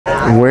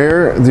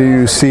Where do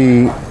you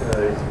see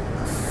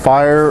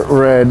fire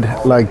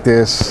red like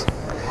this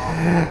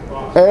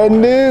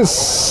and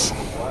this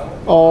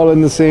all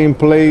in the same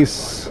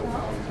place?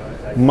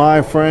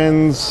 My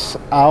friends,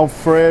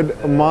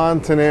 Alfred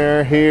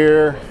Montaner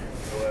here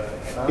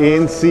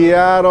in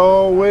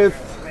Seattle with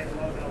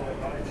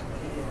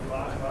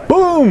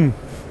boom!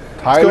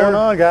 Tyler, What's going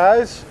on,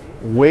 guys?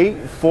 Wait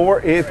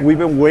for it. We've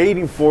been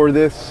waiting for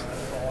this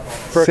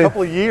for a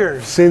couple of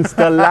years. Since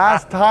the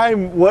last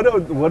time. What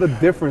a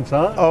difference,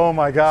 huh? Oh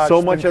my gosh.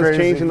 So much has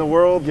changed in the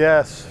world.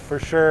 Yes, for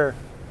sure.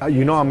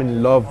 You know I'm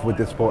in love with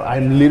this boat.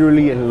 I'm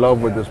literally in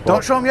love with this boat.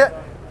 Don't show them yet.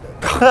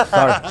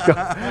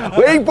 Sorry.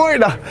 Wait for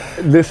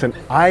it. Listen,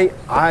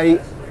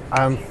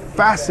 I'm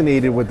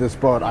fascinated with this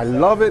boat. I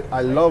love it.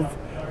 I love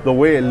the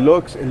way it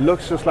looks. It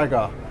looks just like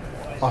a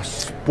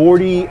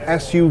sporty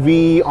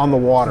SUV on the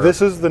water.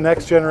 This is the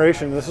next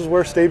generation. This is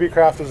where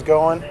Stabicraft is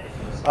going.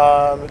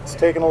 It's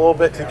taken a little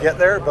bit to get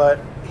there, but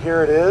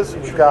here it is.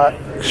 We've got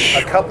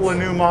a couple of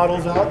new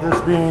models out, this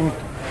being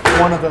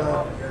one of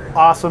the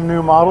awesome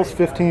new models,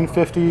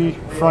 1550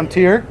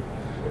 Frontier,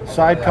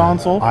 side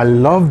console. I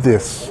love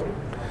this.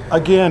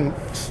 Again,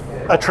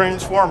 a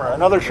transformer,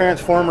 another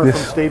transformer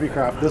from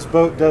Stabicraft. This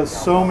boat does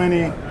so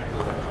many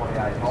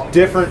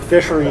different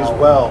fisheries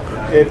well.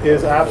 It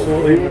is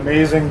absolutely an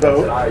amazing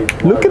boat.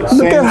 Look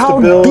at how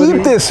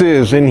deep this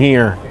is in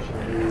here.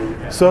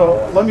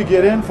 So let me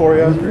get in for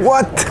you.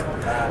 What?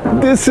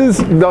 This is,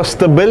 the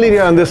stability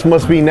on this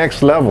must be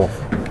next level.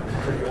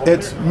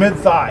 It's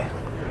mid-thigh.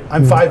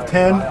 I'm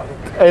 5'10".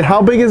 And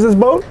how big is this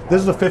boat?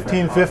 This is a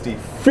 1550.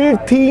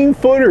 15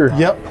 footer.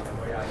 Yep.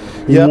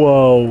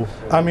 Whoa.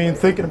 I mean,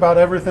 thinking about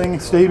everything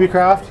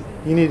Stabicraft,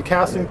 you need a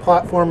casting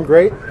platform,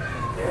 great.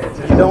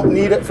 You don't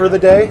need it for the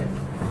day.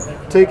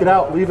 Take it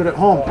out, leave it at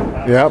home.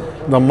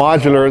 Yep, the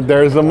modular,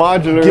 there's the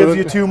modular. Gives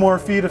you 2 more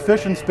feet of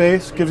fishing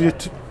space, gives you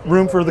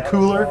room for the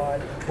cooler,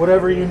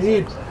 whatever you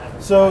need.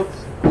 So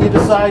you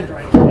decide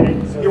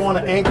you want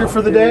to anchor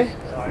for the day.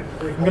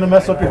 I'm going to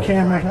mess up your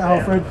camera,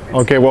 Alfred.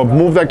 Okay, well,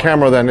 move that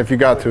camera then if you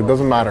got to,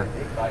 doesn't matter.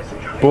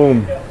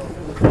 Boom.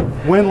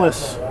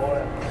 Windlass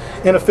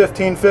in a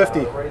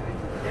 1550,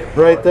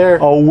 right there.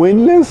 A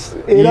windlass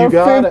in a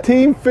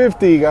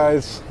 1550,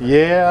 guys.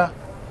 Yeah.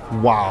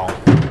 Wow.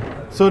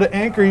 So to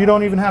anchor, you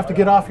don't even have to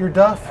get off your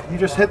duff. You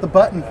just hit the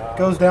button, it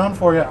goes down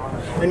for you,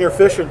 and you're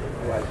fishing.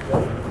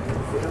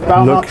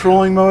 Bow mount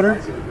trolling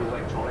motor.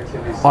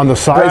 On the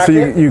side,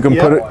 bracket, so you can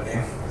put it.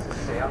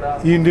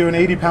 You can do an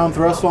 80-pound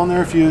thrust on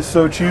there if you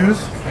so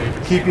choose.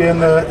 Keep you in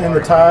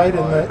the tide,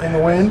 in the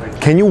wind.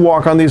 Can you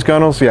walk on these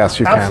gunnels? Yes,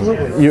 you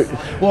Absolutely.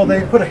 Can. Well,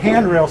 they put a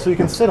handrail so you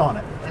can sit on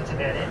it.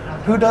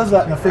 Who does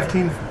that in a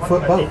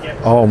 15-foot boat?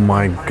 Oh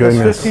my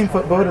goodness. This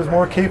 15-foot boat is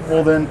more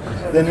capable than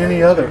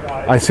any other.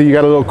 I see you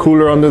got a little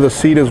cooler under the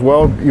seat as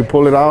well. You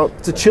pull it out.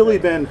 It's a chili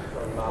bin.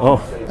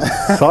 Oh,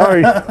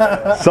 sorry.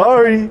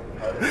 Sorry.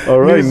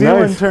 All right, New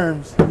Zealand nice.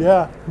 terms,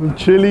 yeah.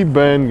 Chili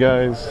bin,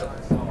 guys.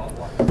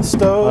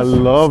 Stoves. I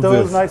love this.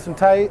 Stoves nice and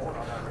tight.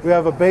 We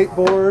have a bait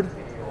board.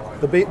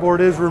 The bait board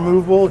is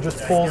removable. It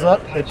just pulls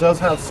up. It does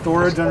have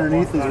storage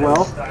underneath as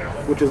well,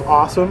 which is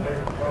awesome.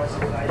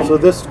 So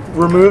this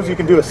removes, you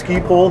can do a ski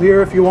pole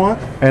here if you want.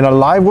 And a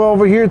live well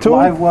over here too?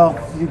 Live well,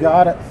 you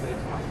got it.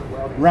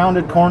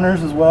 Rounded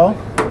corners as well.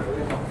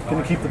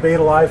 Gonna keep the bait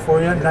alive for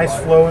you. Nice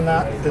flow in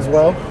that as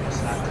well.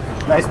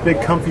 Nice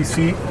big comfy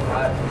seat.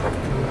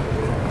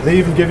 They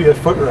even give you a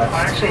footrest.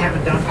 I actually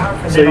haven't done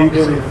power. So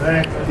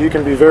you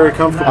can be very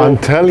comfortable. I'm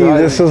telling you,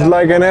 this is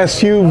like an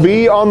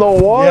SUV on the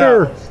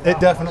water. Yeah, it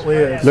definitely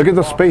is. Look at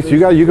the space. You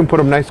can put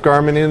a nice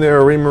Garmin in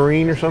there, or a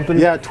Marine or something.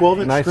 Yeah,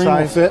 12-inch nice screen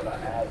will fit.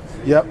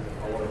 Yep.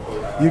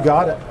 You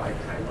got it.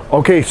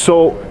 Okay,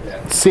 so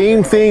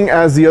same thing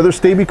as the other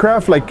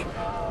Stabicraft, like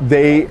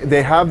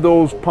they have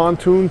those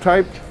pontoon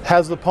type?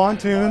 Has the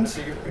pontoons,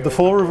 the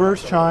full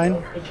reverse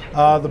chine.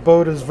 The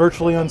boat is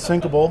virtually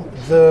unsinkable.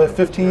 The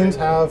 15s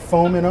have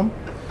foam in them.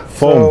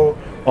 Foam. So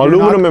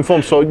aluminum and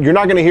foam, so you're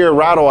not going to hear a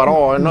rattle at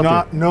all or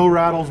nothing? No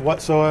rattles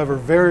whatsoever.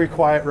 Very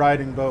quiet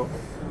riding boat.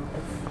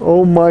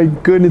 Oh my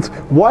goodness.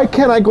 Why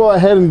can't I go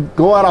ahead and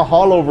go out a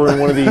haulover in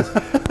one of these?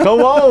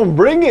 Come on,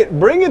 bring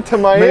it to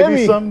Miami.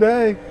 Maybe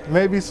someday,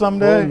 maybe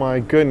someday. Oh my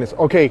goodness.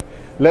 Okay,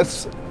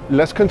 let's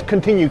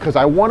continue because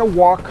I want to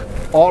walk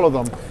all of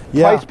them.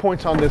 Yeah. Price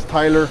points on this,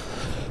 Tyler.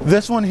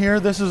 This one here,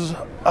 this is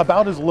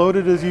about as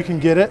loaded as you can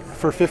get it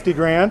for 50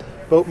 grand.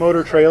 Boat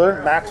motor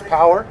trailer, max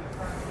power.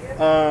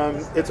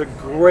 It's a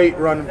great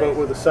running boat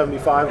with a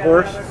 75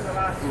 horse.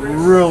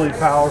 Really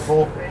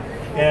powerful.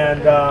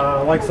 And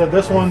like I said,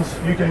 this one's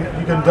you can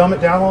dumb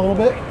it down a little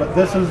bit, but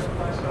this is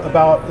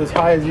about as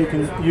high as you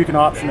can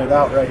option it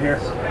out right here.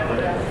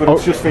 But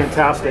it's just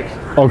fantastic.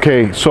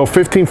 Okay, so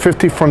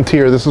 1550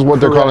 Frontier, this is what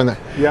they're calling that.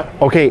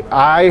 Yep. Okay,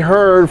 I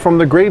heard from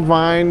the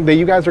grapevine that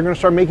you guys are going to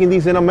start making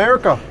these in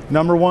America.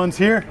 Number one's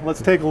here.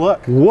 Let's take a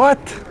look. What?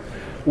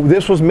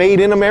 This was made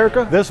in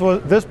America? This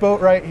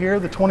boat right here,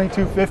 the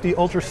 2250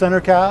 Ultra Center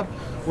Cab,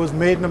 was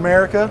made in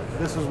America.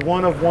 This is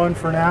one of one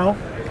for now.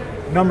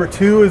 Number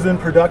 2 is in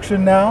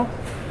production now.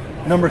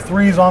 Number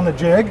 3 is on the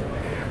jig.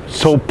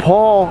 So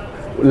Paul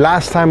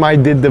last time I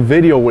did the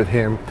video with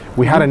him,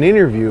 we had an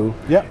interview.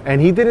 Yeah.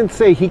 And he didn't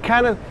say,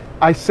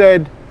 I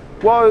said,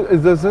 well,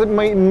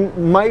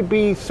 might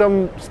be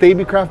some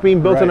Stabicraft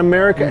being built in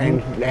America,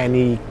 and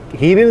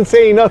he didn't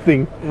say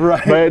nothing.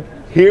 Right. But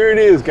here it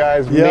is,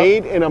 guys,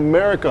 made in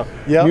America.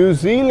 New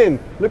Zealand.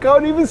 Look how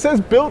it even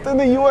says built in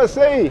the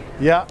USA.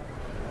 Yeah.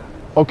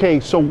 Okay,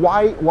 so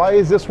why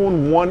is this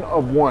one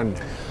of one?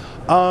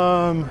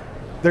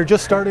 They're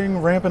just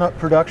ramping up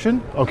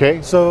production.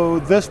 Okay. So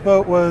this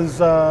boat was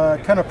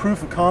kind of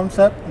proof of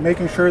concept,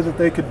 making sure that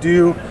they could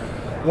do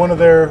one of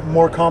their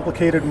more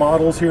complicated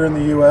models here in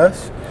the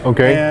U.S.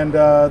 Okay. And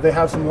they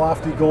have some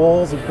lofty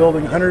goals of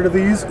building 100 of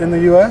these in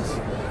the U.S.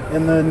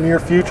 in the near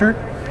future.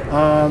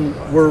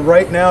 We're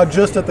right now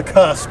just at the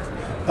cusp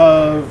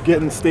of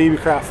getting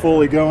Stabicraft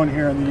fully going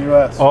here in the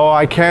U.S. Oh,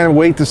 I can't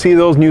wait to see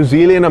those New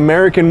Zealand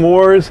American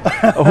wars.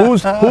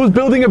 who's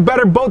building a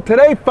better boat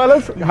today,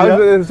 fellas? How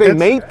does it say,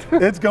 mate?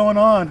 It's going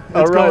on. It's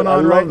All right, going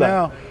on right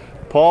now.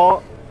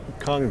 Paul,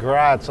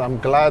 congrats. I'm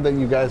glad that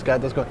you guys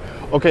got this going.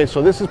 Okay,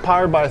 so this is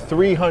powered by a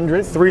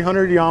 300.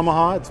 300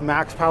 Yamaha. It's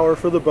max power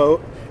for the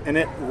boat, and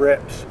it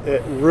rips.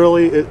 It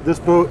really, this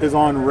boat is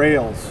on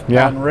rails.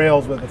 Yeah. On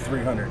rails with a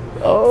 300.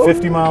 Oh.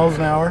 50 miles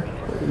an hour.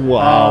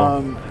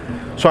 Wow.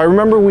 So I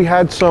remember we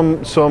had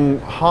some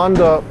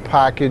Honda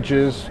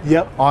packages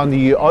on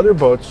the other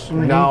boats.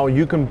 Now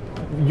you can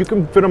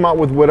fit them out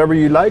with whatever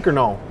you like, or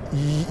no?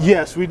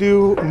 Yes, we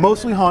do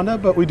mostly Honda,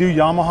 but we do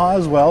Yamaha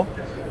as well.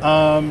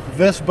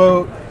 This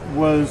boat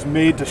was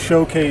made to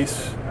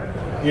showcase,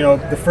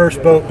 the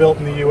first boat built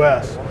in the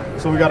U.S.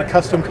 So we got a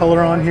custom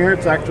color on here.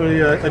 It's actually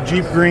a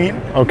Jeep green.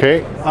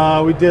 Okay.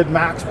 We did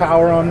max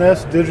power on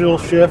this, digital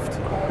shift.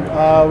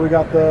 We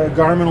got the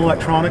Garmin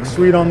electronics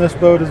suite on this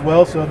boat as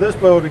well. So this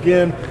boat,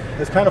 again,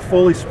 is kind of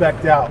fully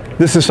spec'd out.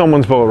 This is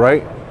someone's boat,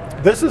 right?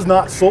 This is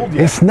not sold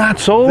yet. It's not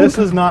sold? This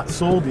is not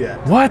sold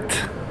yet. What?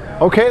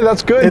 Okay,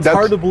 that's good. It's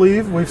hard to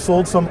believe. We've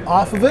sold some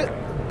off of it,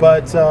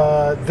 but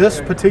this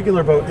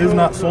particular boat is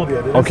not sold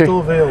yet. It is still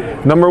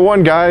available. Number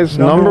one, guys.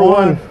 Number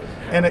one.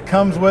 And it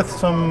comes with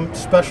some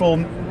special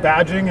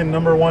badging and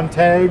number one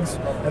tags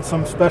and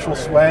some special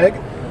swag.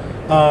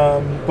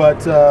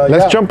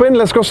 Let's jump in.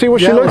 Let's go see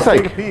what she looks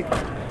like. Take a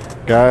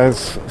peek.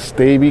 Guys,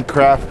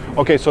 Stabicraft.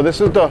 Okay, so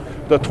this is the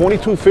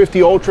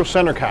 2250 Ultra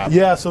center cap.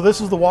 Yeah, so this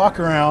is the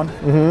walk around.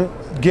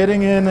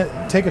 Getting in,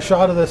 take a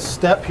shot of this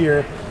step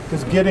here,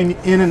 because getting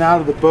in and out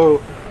of the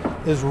boat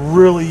is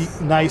really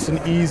nice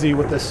and easy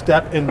with this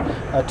step and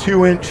a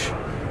 2-inch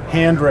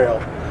handrail.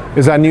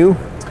 Is that new?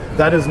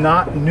 That is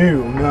not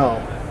new,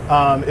 no.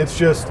 It's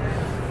just,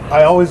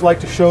 I always like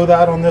to show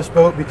that on this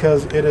boat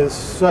because it is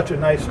such a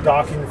nice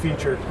docking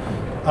feature.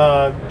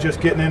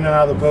 Just getting in and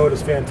out of the boat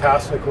is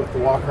fantastic with the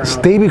walk around.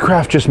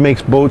 Stabicraft just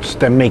makes boats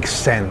that make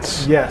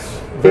sense. Yes,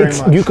 very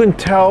much. You can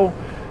tell,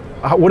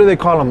 what do they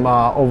call them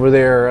over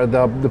there?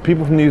 The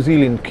people from New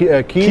Zealand,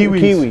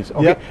 Kiwis.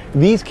 Okay,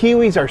 these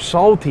Kiwis are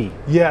salty.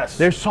 Yes.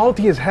 They're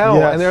salty as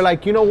hell, and they're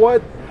like, you know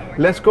what?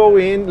 Let's go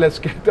in, let's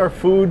get our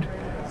food.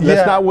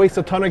 Let's not waste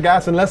a ton of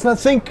gas, and let's not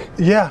sink.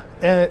 Yeah,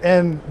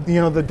 and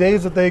the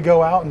days that they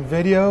go out and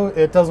video,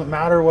 it doesn't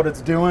matter what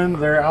it's doing.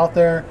 They're out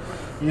there,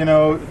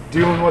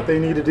 doing what they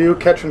need to do,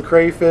 catching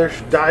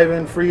crayfish,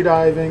 diving, free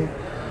diving.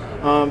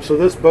 So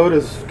this boat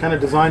is kind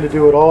of designed to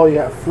do it all. You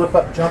have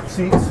flip-up jump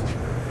seats,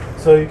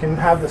 so you can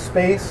have the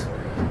space.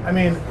 I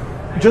mean,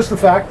 just the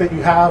fact that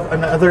you have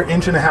another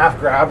 1.5-inch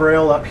grab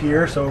rail up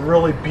here, so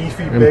really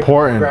beefy, big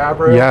grab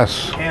rail.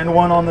 Yes. And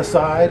one on the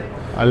side.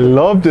 I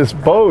love this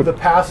boat. The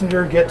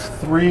passenger gets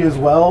 3 as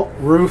well,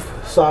 roof,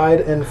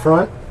 side, and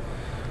front.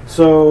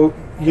 So,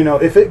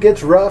 if it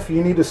gets rough,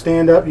 you need to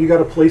stand up. You got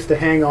a place to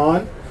hang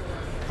on.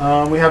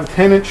 We have a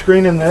 10-inch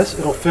screen in this.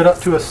 It'll fit up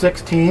to a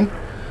 16.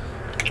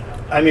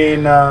 I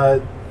mean,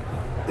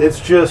 it's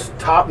just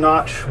top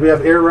notch. We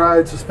have air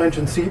ride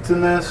suspension seats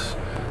in this.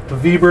 The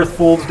V-berth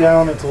folds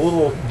down. It's a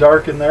little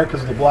dark in there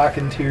because of the black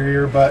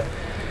interior, but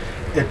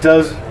it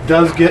does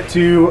get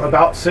to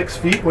about 6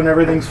 feet when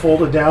everything's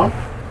folded down.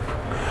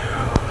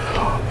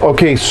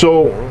 Okay,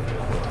 so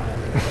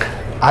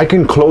I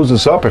can close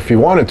this up if you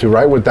wanted to,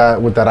 right? With that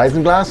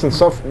isinglass and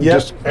stuff.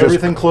 Yes,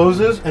 everything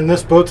closes, and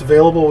this boat's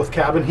available with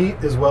cabin heat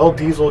as well,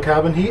 diesel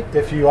cabin heat,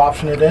 if you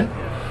option it in.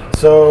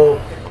 So,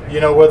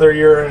 whether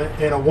you're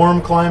in a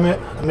warm climate,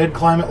 a mid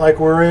climate like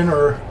we're in,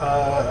 or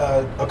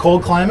a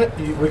cold climate,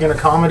 we can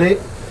accommodate.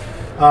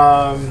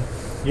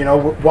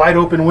 Wide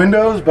open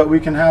windows, but we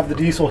can have the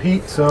diesel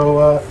heat,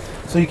 so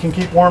you can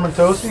keep warm and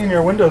toasty, and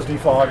your windows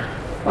defog.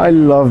 I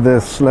love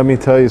this. Let me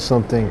tell you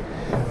something,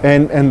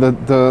 and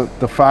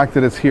the fact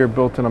that it's here,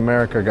 built in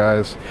America,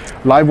 guys.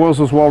 Live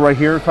wells as well, right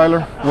here,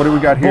 Tyler. What do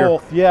we got here?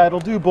 Both. Yeah, it'll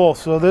do both.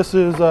 So this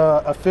is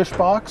a fish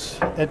box.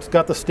 It's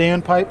got the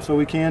standpipe, so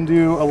we can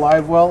do a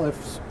live well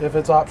if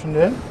it's optioned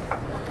in.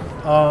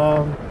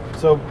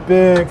 So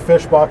big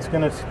fish box,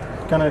 gonna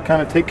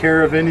kind of take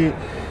care of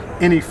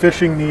any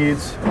fishing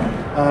needs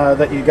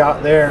that you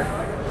got there.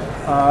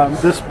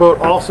 This boat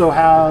also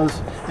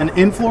has an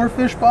in-floor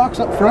fish box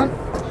up front.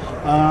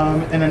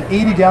 And an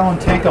 80-gallon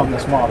tank on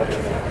this model.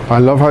 I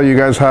love how you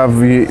guys have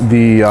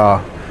the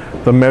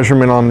the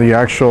measurement on the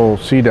actual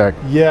sea deck.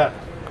 Yeah,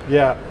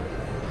 yeah.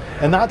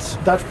 And that's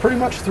pretty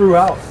much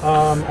throughout.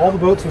 All the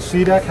boats with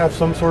sea deck have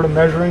some sort of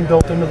measuring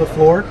built into the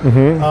floor,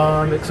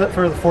 except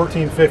for the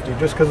 1450,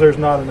 just because there's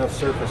not enough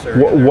surface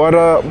area.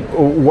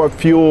 What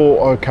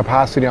fuel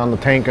capacity on the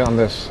tank on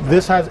this?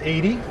 This has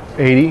 80.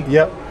 80.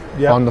 Yep.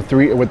 Yep. On the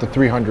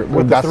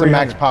 300. That's the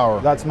max power.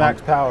 That's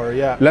max power.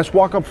 Yeah. Let's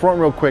walk up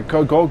front real quick.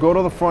 Go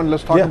to the front.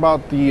 Let's talk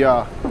about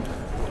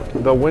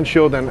the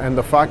windshield and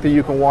the fact that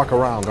you can walk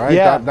around, right?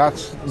 Yeah.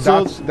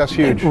 That's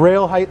huge.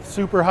 Rail height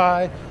super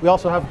high. We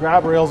also have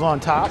grab rails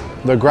on top.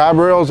 The grab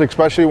rails,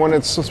 especially when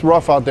it's just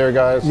rough out there,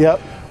 guys. Yep.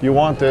 You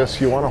want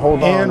this. You want to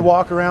hold on. And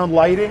walk around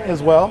lighting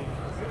as well.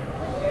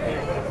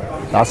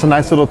 That's a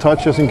nice little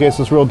touch just in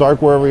case it's real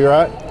dark wherever you're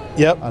at.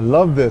 Yep. I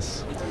love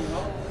this.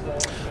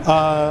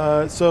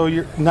 So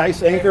your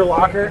nice anchor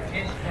locker.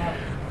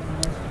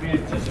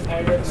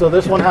 So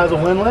this one has a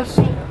windlass.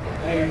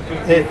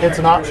 It's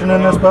an option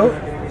in this boat.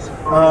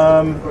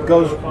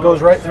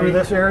 Goes right through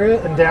this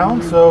area and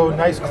down. So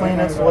nice clean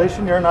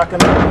installation. You're not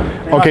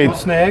gonna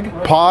snag.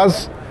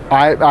 Pause.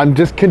 I'm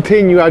just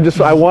continue.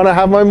 I want to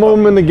have my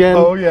moment again.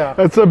 Oh yeah.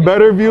 That's a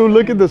better view.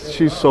 Look at this.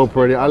 She's so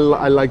pretty. I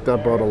like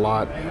that boat a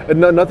lot. And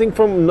nothing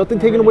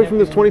taken away from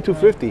this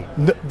 2250.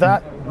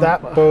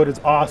 That boat is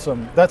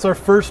awesome. That's our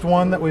first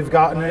one that we've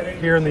gotten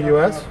it here in the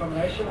U.S.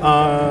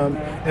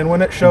 And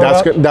when it showed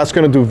up, that's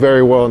going to do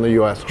very well in the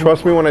U.S.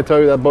 Trust me when I tell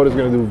you that boat is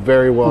going to do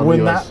very well in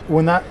the U.S.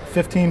 When that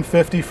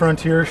 1550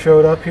 Frontier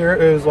showed up here,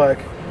 it was like,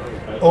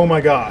 oh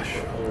my gosh.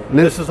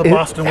 This is a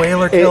Boston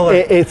Whaler killer.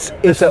 This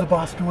is a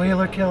Boston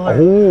Whaler killer.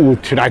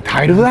 Oh, should I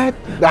title that?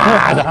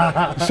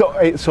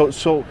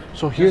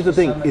 So here's the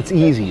thing. It's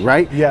easy,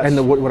 right? Yes.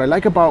 And what I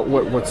like about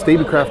what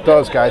Stabicraft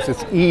does, guys,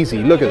 it's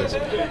easy. Look at this.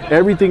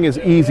 Everything is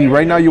easy.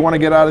 Right now, you want to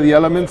get out of the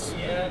elements.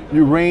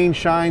 You rain,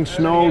 shine,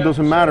 snow,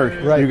 doesn't matter.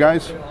 Right. You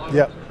guys?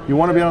 Yep. You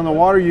want to be on the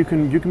water, you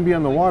can be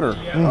on the water.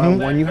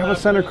 When you have a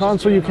center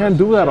console, you can't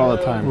do that all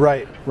the time.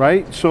 Right.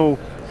 Right? So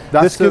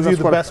this gives you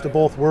the best of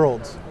both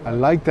worlds. I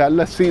like that.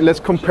 Let's see. Let's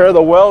compare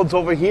the welds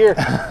over here.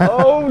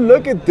 Oh,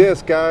 look at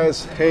this,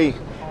 guys. Hey,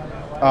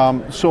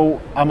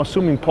 so I'm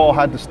assuming Paul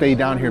had to stay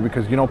down here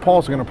because, you know,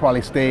 Paul's going to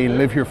probably stay and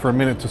live here for a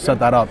minute to set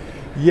that up.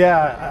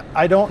 Yeah,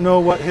 I don't know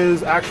what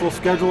his actual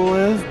schedule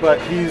is,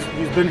 but he's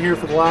been here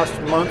for the last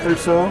month or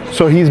so.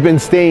 So he's been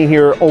staying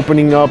here,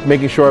 opening up,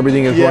 making sure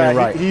everything is running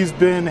right. He's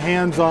been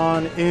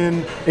hands-on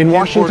in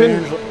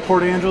Washington?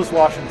 Port Angeles,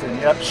 Washington.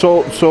 Yep.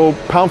 So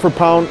pound for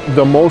pound,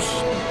 the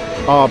most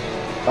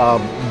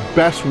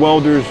best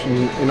welders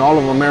in all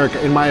of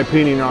America, in my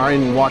opinion, are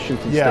in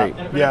Washington State.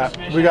 Yeah,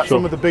 we got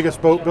some of the biggest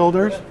boat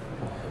builders,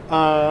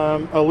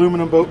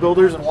 aluminum boat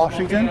builders in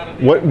Washington.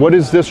 What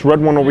is this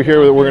red one over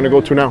here that we're going to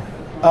go to now?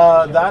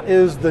 That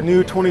is the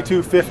new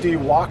 2250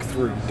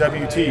 walkthrough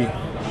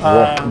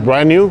WT.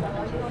 Brand new?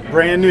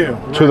 Brand new.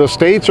 To the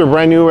States or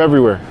brand new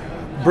everywhere?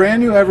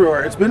 Brand new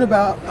everywhere. It's been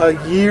about a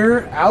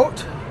year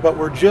out, but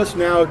we're just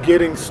now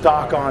getting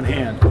stock on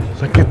hand.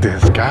 Look at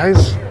this,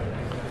 guys.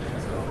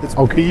 It's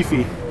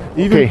beefy.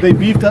 Even they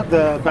beefed up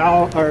the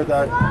bow or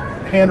the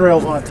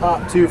handrails on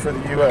top too for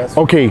the US.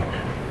 Okay,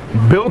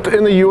 built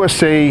in the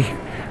USA,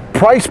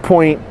 price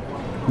point,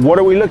 what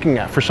are we looking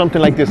at for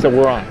something like this that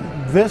we're on?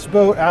 This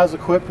boat, as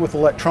equipped with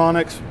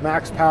electronics,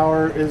 max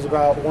power is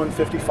about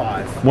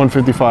 155.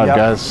 155,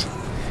 guys.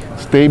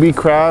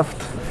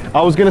 Stabicraft.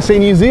 I was gonna say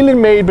New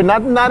Zealand made, but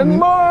not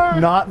anymore.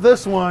 Not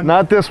this one.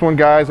 Not this one,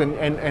 guys.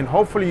 And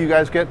hopefully you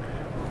guys get,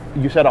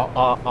 you said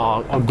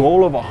a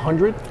goal of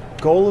 100?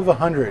 Goal of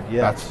 100,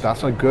 yes.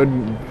 That's a good,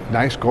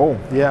 nice goal.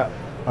 Yeah.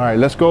 All right,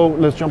 let's go.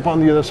 Let's jump on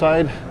the other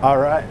side. All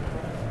right.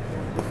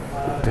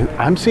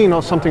 I'm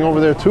seeing something over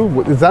there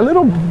too. Is that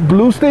little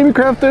blue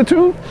Stabicraft there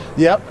too?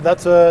 Yep,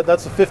 that's a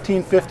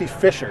 1550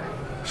 Fisher.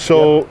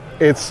 So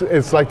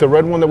it's like the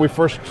red one that we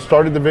first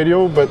started the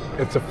video, but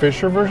it's a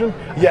Fisher version.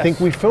 Yes. I think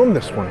we filmed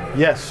this one.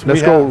 Yes.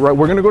 Let's go. Right,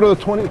 we're gonna go to the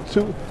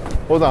 22.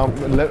 Hold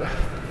on.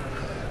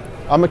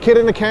 I'm a kid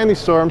in a candy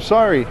store. I'm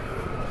sorry.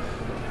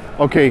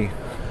 Okay.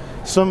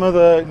 Some of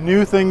the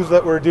new things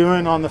that we're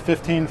doing on the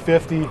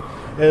 1550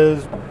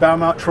 is bow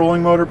mount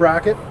trolling motor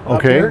bracket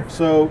up here.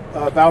 So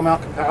bow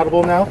mount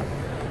compatible now.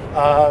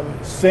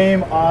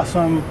 Same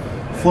awesome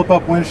flip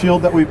up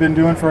windshield that we've been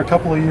doing for a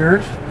couple of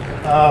years.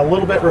 A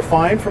little bit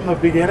refined from the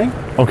beginning.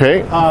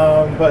 Okay.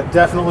 But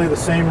definitely the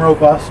same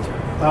robust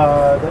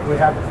that we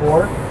had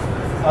before.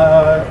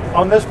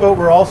 On this boat,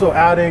 we're also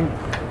adding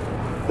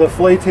the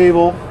flay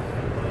table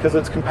because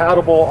it's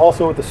compatible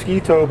also with the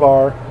ski tow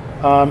bar.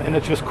 And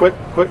it's just quick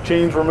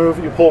change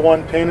remove. You pull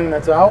one pin and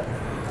it's out.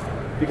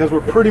 Because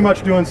we're pretty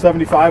much doing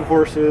 75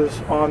 horses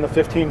on the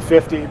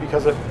 1550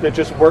 because it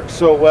just works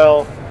so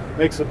well.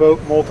 Makes the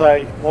boat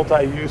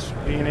multi-use,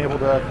 being able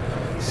to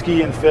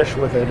ski and fish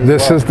with it.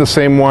 This is the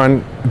same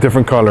one,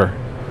 different color.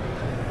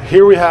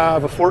 Here we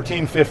have a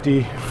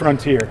 1450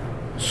 Frontier.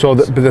 So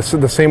this is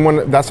the same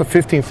one. That's a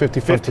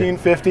 1550.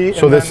 1550.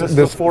 So and this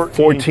is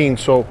 14.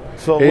 So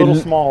a little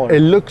smaller.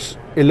 It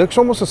looks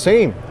almost the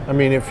same. I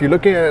mean, if you're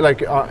looking at it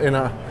like in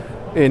a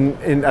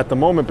in at the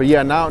moment. But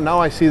yeah, now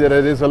I see that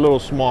it is a little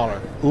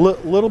smaller.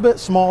 Little bit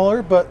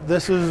smaller, but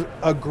this is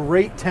a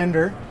great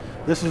tender.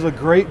 This is a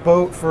great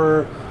boat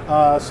for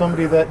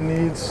somebody that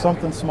needs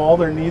something small.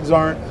 Their needs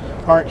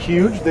aren't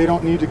huge. They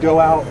don't need to go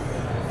out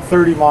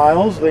 30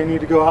 miles. They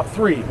need to go out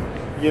 3.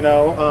 You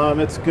know,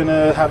 it's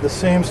gonna have the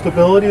same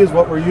stability as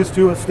what we're used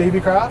to with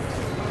Stabicraft.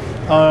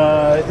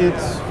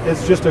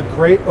 It's just a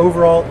great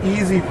overall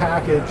easy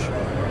package.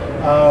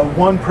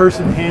 One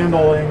person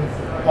handling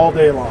all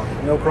day long,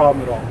 no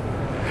problem at all.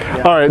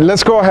 Yeah. All right,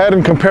 let's go ahead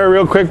and compare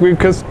real quick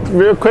because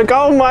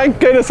oh my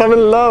goodness, I'm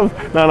in love.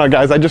 No,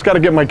 guys, I just got to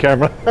get my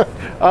camera.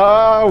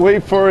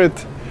 Wait for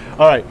it.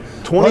 All right,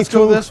 22. Let's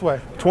go this way.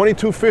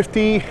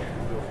 2250.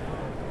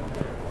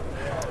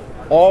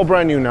 All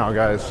brand new now,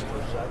 guys.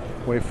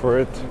 Wait for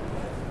it.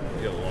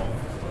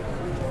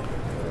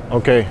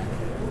 Okay.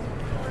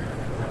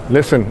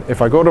 Listen,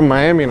 if I go to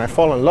Miami and I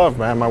fall in love,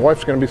 man, my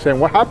wife's gonna be saying,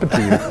 "What happened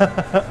to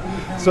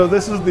you?" So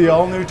this is the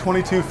all-new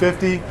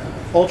 2250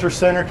 Ultra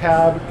Center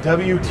Cab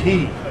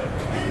WT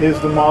is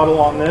the model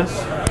on this.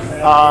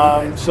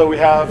 So we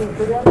have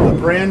a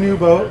brand new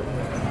boat.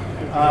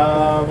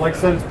 Like I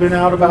said, it's been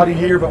out about a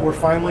year, but we're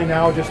finally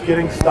now just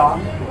getting stock.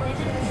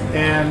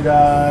 And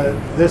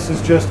this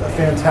is just a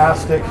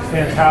fantastic,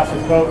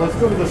 fantastic boat. Let's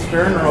go to the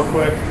stern real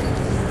quick.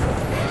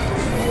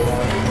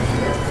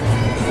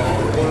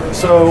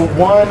 So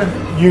one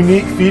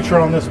unique feature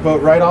on this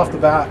boat right off the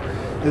bat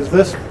is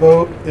this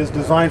boat is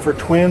designed for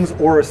twins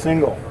or a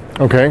single.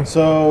 Okay.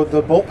 So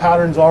the bolt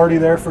pattern's already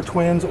there for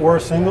twins or a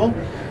single.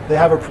 They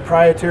have a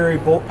proprietary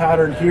bolt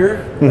pattern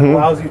here that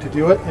allows you to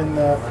do it in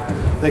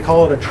they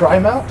call it a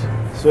tri-mount.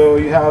 So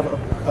you have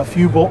a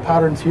few bolt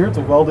patterns here. It's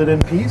a welded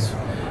in piece,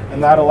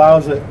 and that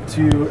allows it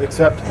to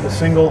accept the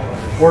single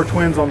or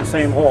twins on the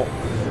same hole.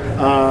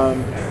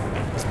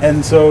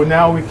 And so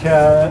now we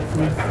can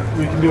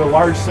do a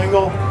large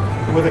single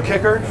with a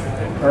kicker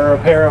or a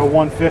pair of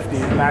 150.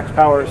 Max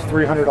power is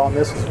 300 on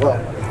this as well.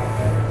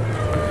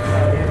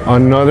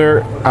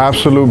 Another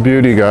absolute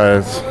beauty,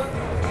 guys.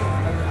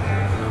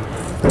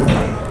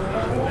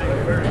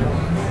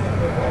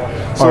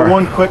 So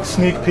one quick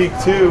sneak peek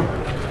too.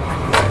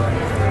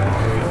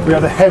 We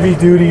have a heavy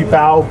duty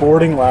bow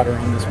boarding ladder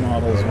on this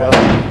model as well.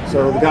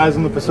 So the guys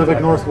in the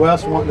Pacific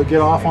Northwest wanting to get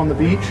off on the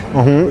beach,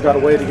 we've got a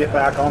way to get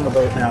back on the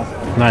boat now.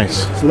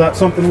 Nice. So that's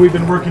something we've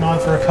been working on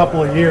for a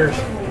couple of years.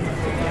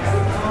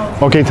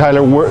 Okay,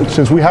 Tyler,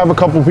 since we have a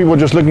couple people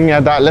just looking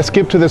at that, let's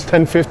skip to this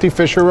 1050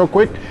 Fisher real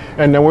quick,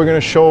 and then we're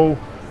gonna show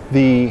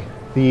the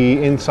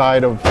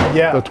inside of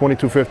the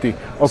 2250.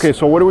 Okay,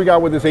 so what do we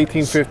got with this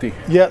 1850?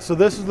 Yeah, so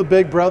this is the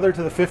big brother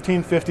to the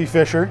 1550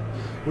 Fisher.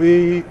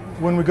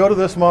 When we go to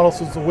this model,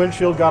 since the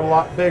windshield got a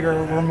lot bigger,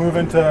 we're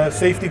moving to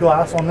safety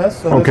glass on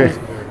this. So this is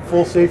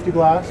full safety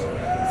glass,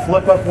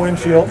 flip up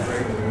windshield.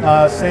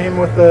 Same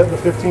with the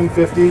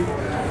 1550.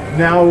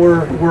 Now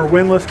we're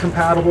windlass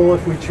compatible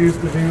if we choose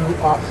to do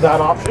that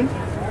option.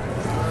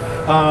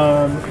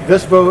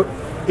 This boat,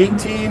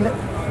 18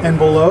 and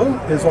below,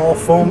 is all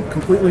foam,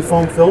 completely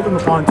foam filled in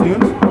the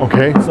pontoons.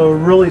 Okay. So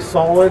really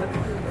solid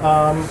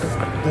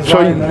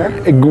design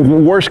there.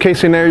 Worst case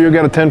scenario, you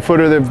got a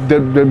 10-footer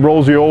that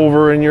rolls you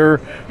over and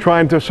you're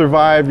trying to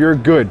survive, you're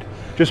good.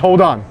 Just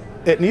hold on.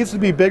 It needs to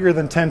be bigger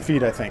than 10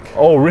 feet, I think.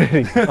 Oh,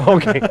 really?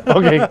 Okay,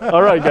 okay.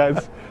 All right,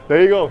 guys.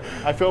 There you go.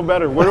 I feel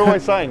better. Where do I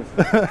sign?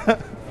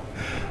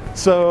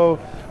 So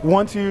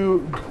once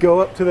you go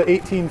up to the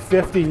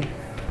 1850,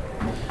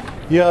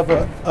 you have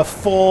a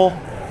full,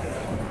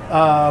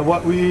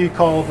 what we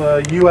call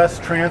the US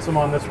transom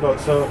on this boat.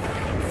 So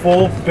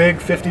full big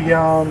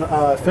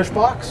 50-gallon fish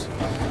box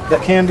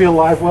that can be a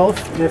live well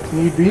if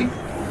need be.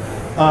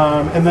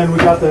 And then we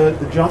got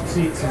the jump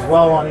seats as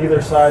well on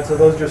either side. So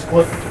those just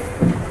flip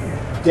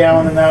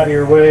down and out of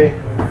your way,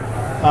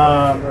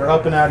 or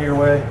up and out of your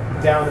way,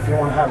 down if you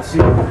want to have a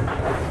seat.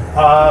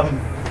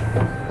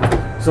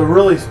 So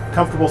really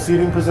comfortable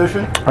seating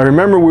position. I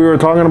remember we were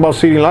talking about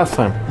seating last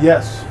time.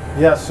 Yes,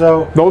 yes.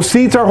 So those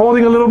seats are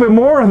holding a little bit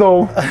more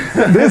though.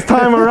 This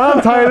time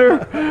around,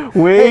 Tyler.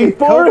 Wait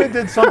for COVID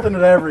did something to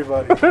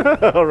everybody.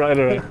 All right,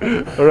 all right,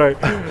 all right.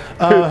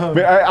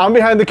 I'm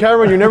behind the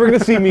camera. You're never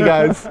gonna see me,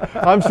 guys.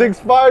 I'm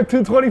 6'5",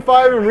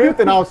 225 and ripped,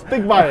 and I'll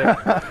stick by it.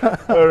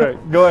 All right,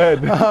 go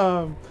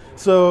ahead.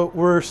 So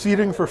we're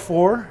seating for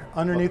 4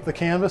 underneath the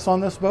canvas on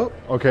this boat.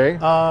 Okay.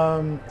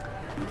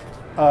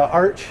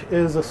 Arch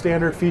is a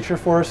standard feature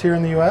for us here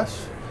in the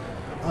US.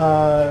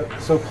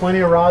 So plenty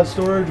of rod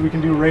storage. We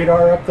can do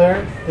radar up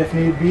there if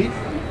need be.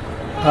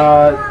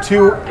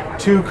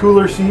 Two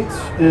cooler seats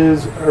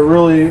is a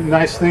really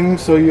nice thing.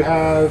 So you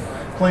have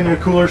plenty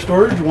of cooler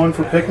storage, one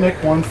for picnic,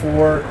 one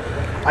for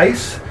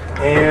ice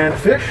and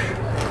fish.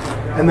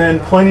 And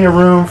then plenty of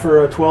room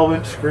for a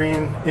 12-inch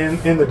screen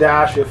in the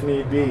dash if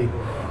need be.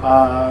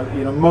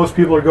 You know, most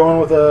people are going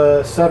with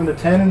a 7 to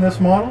 10 in this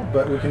model,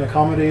 but we can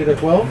accommodate a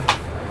 12.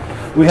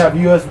 We have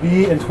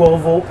USB and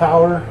 12-volt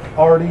power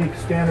already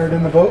standard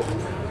in the boat.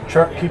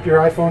 Keep your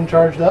iPhone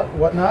charged up,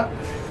 whatnot.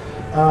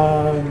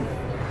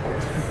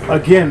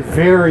 Again,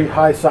 very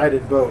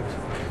high-sided boat.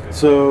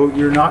 So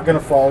you're not going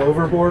to fall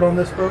overboard on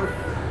this boat.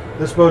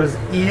 This boat is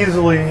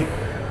easily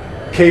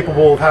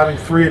capable of having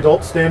 3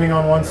 adults standing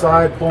on one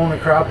side, pulling a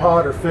crab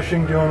pot or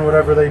fishing, doing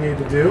whatever they need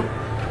to do.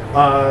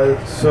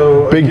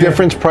 So big again,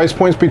 difference price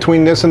points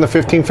between this and the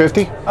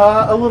 1550?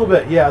 A little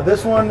bit, yeah.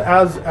 This one,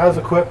 as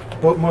equipped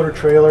boat motor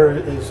trailer,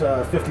 is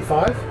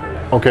 55.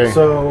 Okay.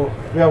 So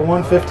we have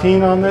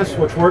 115 on this,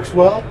 which works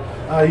well.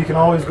 You can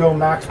always go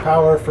max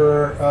power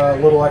for a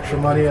little extra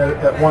money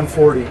at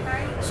 140.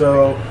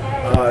 So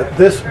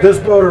this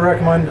boat I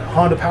recommend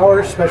Honda Power,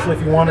 especially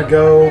if you want to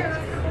go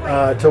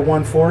to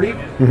 140,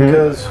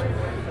 because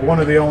one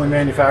of the only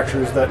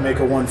manufacturers that make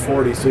a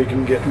 140, so you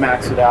can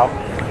max it out.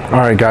 All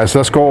right, guys,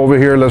 let's go over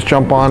here. Let's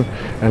jump on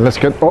and let's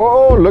get.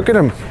 Oh, look at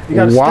him!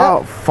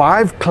 Wow,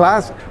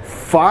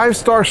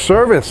 5-star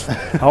service.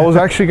 I was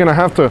actually gonna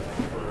have to.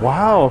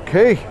 Wow.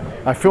 Okay,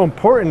 I feel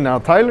important now,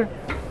 Tyler.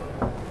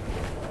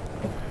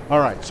 All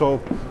right,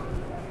 so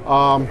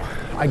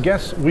I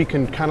guess we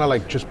can kind of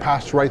like just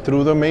pass right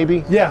through them,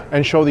 maybe. Yeah.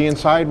 And show the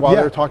inside while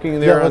they're talking in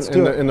there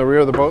in the rear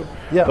of the boat.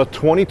 Yeah. The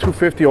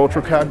 2250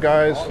 Ultra Cab,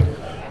 guys.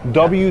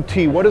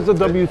 WT. What does the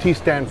WT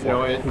stand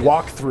for?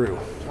 Walk through.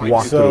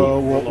 Walk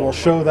So through. we'll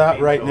show that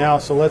right now.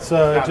 So let's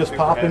just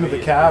pop into the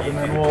cab and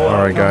then we'll.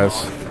 All right,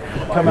 guys.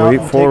 Come out Wait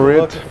and for take a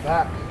it. look at the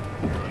back.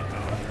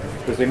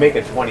 Because they make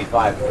a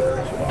 25 footer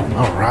as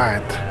well. All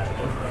right.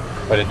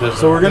 But it does.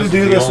 So we're going to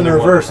do this in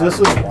reverse. This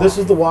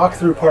is the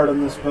walkthrough part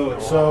on this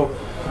boat. So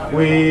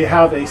we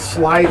have a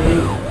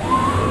sliding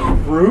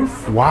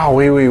roof. Wow.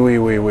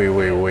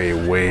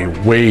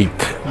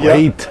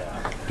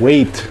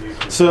 Wait.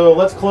 So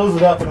let's close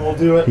it up and we'll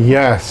do it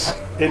Yes.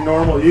 in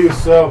normal use.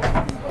 So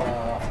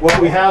what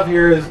we have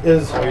here is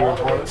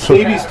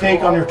Staby's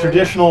take on your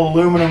traditional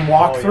aluminum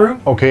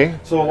walkthrough. Okay.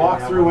 So a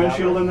walk-through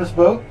windshield in this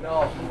boat.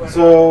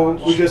 So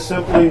we just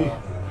simply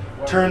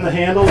turn the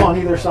handles on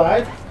either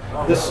side.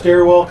 This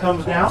stairwell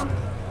comes down.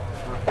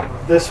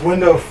 This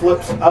window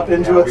flips up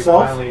into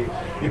itself.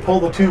 You pull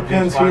the 2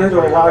 pins here to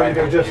allow you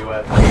to just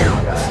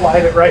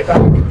slide it right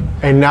back.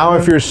 And now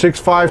if you're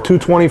 6'5",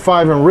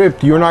 225 and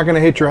ripped, you're not going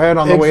to hit your head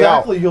on the way out.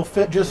 Exactly. You'll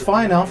fit just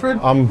fine, Alfred.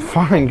 I'm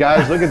fine,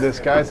 guys. Look at this,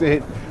 guys.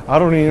 I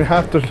don't even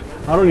have to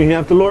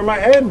lower my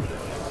head.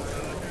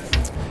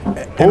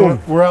 And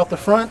we're out the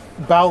front.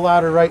 Bow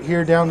ladder right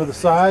here down to the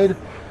side.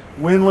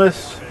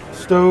 Windlass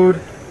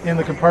stowed in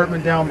the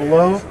compartment down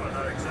below.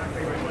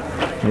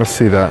 Let's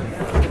see that.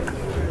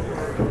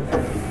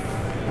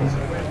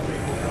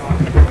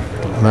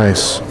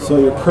 Nice. So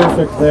you're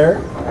perfect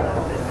there.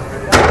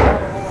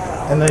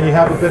 And then you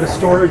have a bit of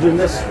storage in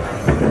this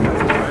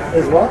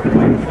as well.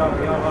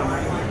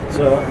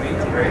 So,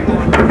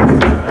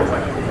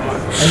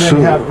 and then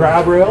you have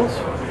grab rails.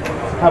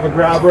 Have a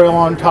grab rail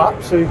on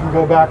top so you can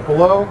go back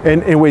below.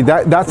 And wait,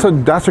 that's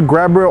a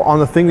grab rail on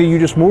the thing that you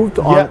just moved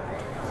on. Yeah.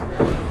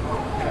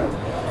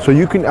 So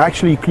you can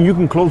actually you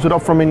can close it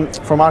up from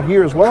out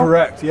here as well.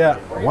 Correct. Yeah.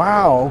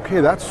 Wow.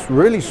 Okay, that's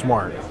really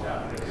smart.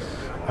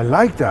 I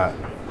like that.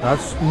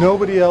 That's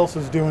Nobody else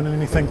is doing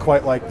anything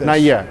quite like this.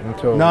 not yet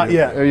until Not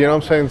yet. You know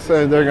what I'm saying?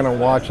 So they're gonna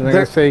watch and they're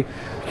gonna say,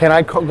 "Can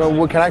I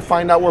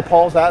find out where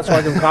Paul's at so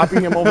I can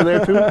copy him over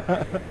there too?"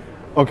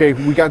 Okay,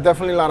 we got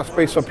definitely a lot of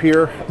space up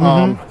here.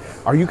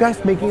 Are you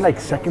guys making like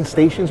second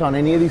stations on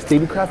any of these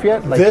Stabicraft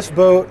yet? Like, This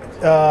boat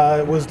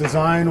was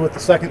designed with the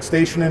second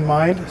station in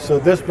mind. So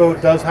this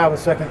boat does have a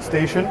second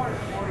station.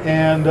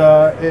 And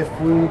if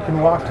we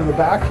can walk to the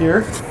back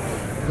here,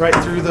 right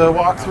through the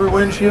walk-through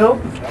windshield.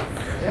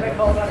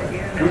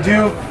 We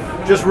do,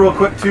 just real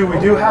quick too, we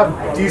do have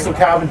diesel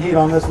cabin heat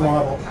on this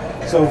model.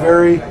 So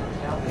very,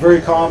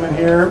 very common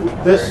here.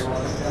 This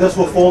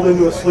will fold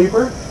into a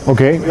sleeper.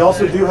 okay. We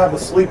also do have a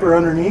sleeper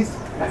underneath.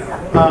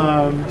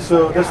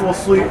 So this will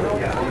sleep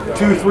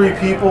 2, 3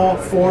 people,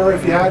 4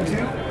 if you had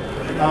to.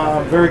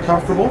 Very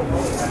comfortable.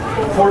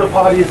 Porta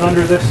potty is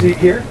under this seat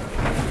here.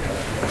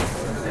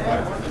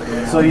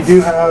 So you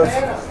do have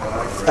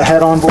a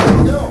head on board.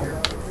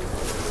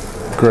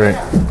 Great.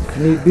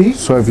 Need be.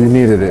 So if you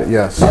needed it,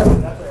 yes.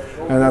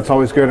 And that's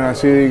always good. And I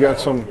see you got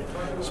some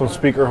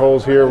speaker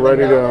holes here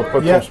ready to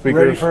put some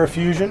speakers. Ready for a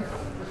fusion.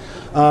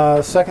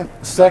 Second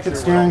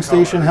steering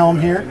station helm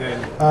here.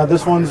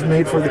 This one's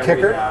made for the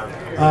kicker,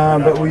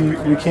 but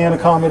we can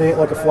accommodate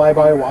like a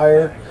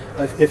fly-by-wire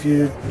if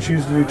you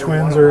choose to do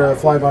twins or a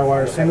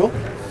fly-by-wire single.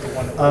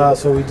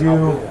 So we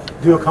do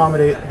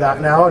accommodate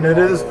that now, and it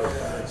is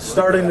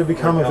starting to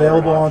become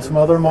available on some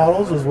other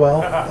models as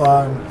well.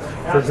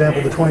 For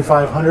example, the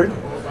 2500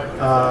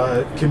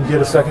 can get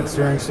a second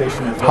steering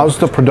station as well. How's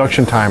the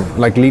production time,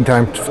 like lead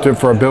time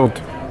for a build?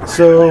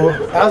 So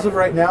as of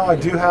right now, I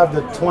do have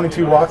the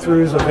 22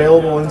 walkthroughs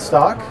available in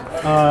stock.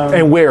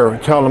 And where?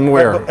 Tell them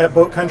where. At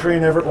Boat Country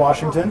in Everett,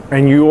 Washington.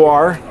 And you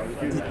are?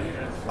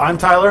 I'm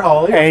Tyler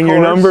Hawley. And your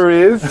number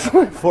is?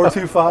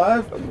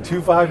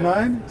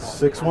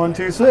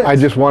 425-259-6126. I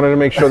just wanted to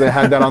make sure they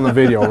had that on the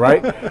video,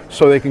 right?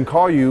 So they can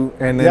call you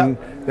and then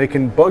they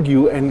can bug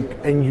you, and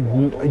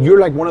you're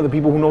like one of the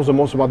people who knows the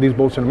most about these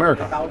boats in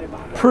America.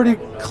 Pretty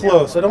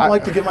close. I don't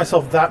like to give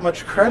myself that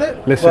much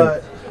credit. Listen,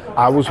 but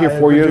I was here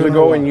 4 years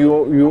ago, and you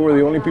were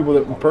the only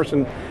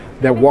person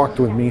that walked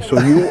with me. So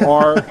you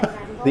are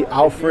the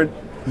Alfred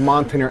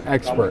Montaner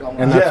expert,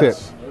 and that's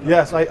yes. it.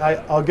 Yes,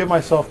 I'll give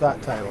myself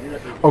that title.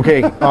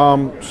 Okay,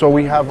 so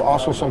we have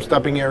also some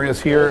stepping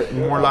areas here,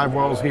 more live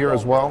wells here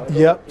as well.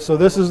 Yep, so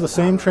this is the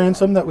same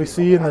transom that we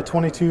see in the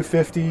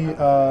 2250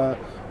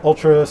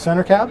 Ultra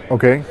center cab.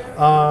 Okay.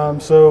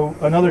 So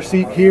another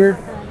seat here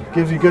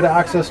gives you good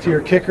access to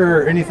your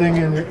kicker or anything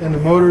in the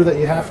motor that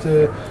you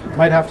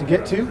might have to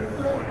get to.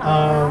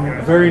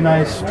 Very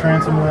nice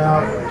transom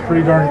layout,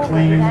 pretty darn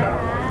clean.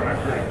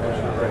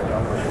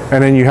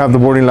 And then you have the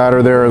boarding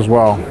ladder there as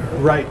well.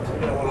 Right.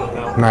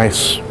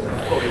 Nice.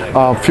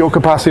 Fuel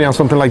capacity on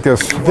something like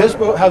this? This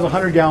boat has a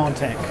 100-gallon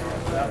tank.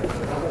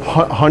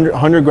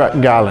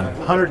 100 gallon.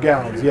 100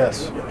 gallons,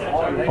 yes.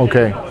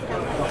 Okay.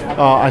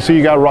 I see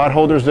you got rod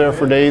holders there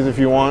for days if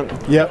you want.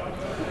 Yep.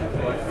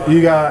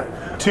 You got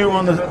two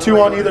on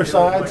either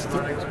side,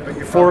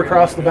 4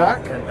 across the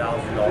back.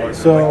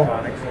 So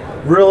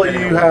really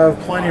you have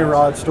plenty of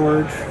rod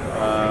storage.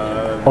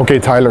 Okay,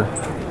 Tyler,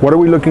 what are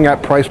we looking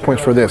at price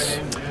points for this?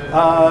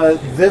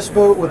 This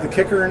boat with the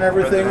kicker and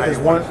everything is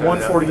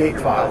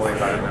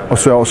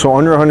 $148,500. So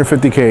under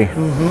 150K.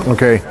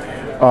 Okay.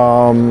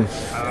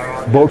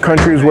 Boat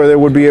countries where they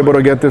would be able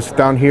to get this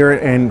down here,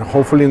 and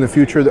hopefully in the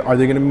future, are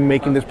they going to be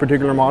making this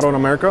particular model in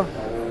America?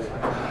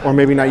 Or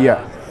maybe not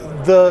yet?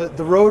 The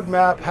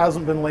roadmap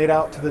hasn't been laid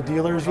out to the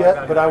dealers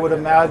yet, but I would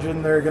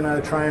imagine they're going to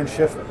try and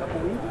shift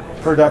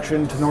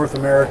production to North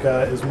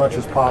America as much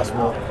as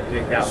possible.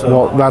 So,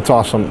 well, that's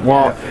awesome.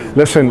 Well,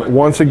 listen,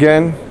 once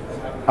again,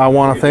 I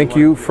want to thank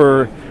you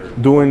for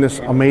doing this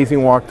amazing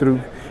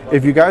walkthrough.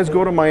 If you guys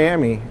go to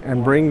Miami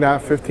and bring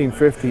that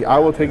 1550, I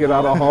will take it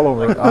out all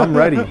over it. I'm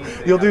ready.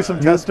 You'll do some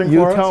testing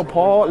for us? You tell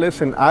Paul,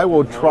 listen, I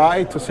will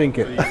try to sink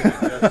it.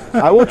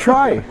 I will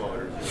try.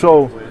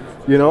 So,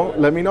 you know,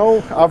 let me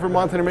know. Alfred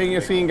Montaner making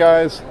a scene,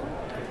 guys.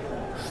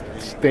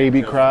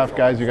 Stabicraft,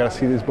 guys, you got to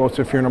see these boats.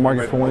 If you're in the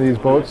market for one of these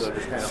boats,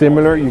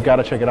 similar, you got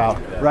to check it out.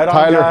 Right on,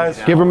 Tyler,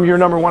 guys. Give them your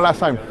number one last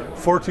time.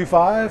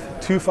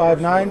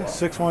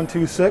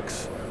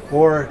 425-259-6126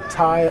 or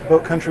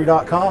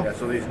ty@boatcountry.com.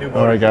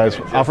 All right, guys.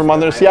 Alfred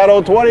Montaner,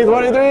 Seattle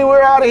 2023.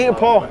 We're out of here,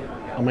 Paul.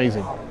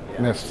 Amazing.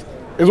 And this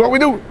is what we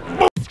do.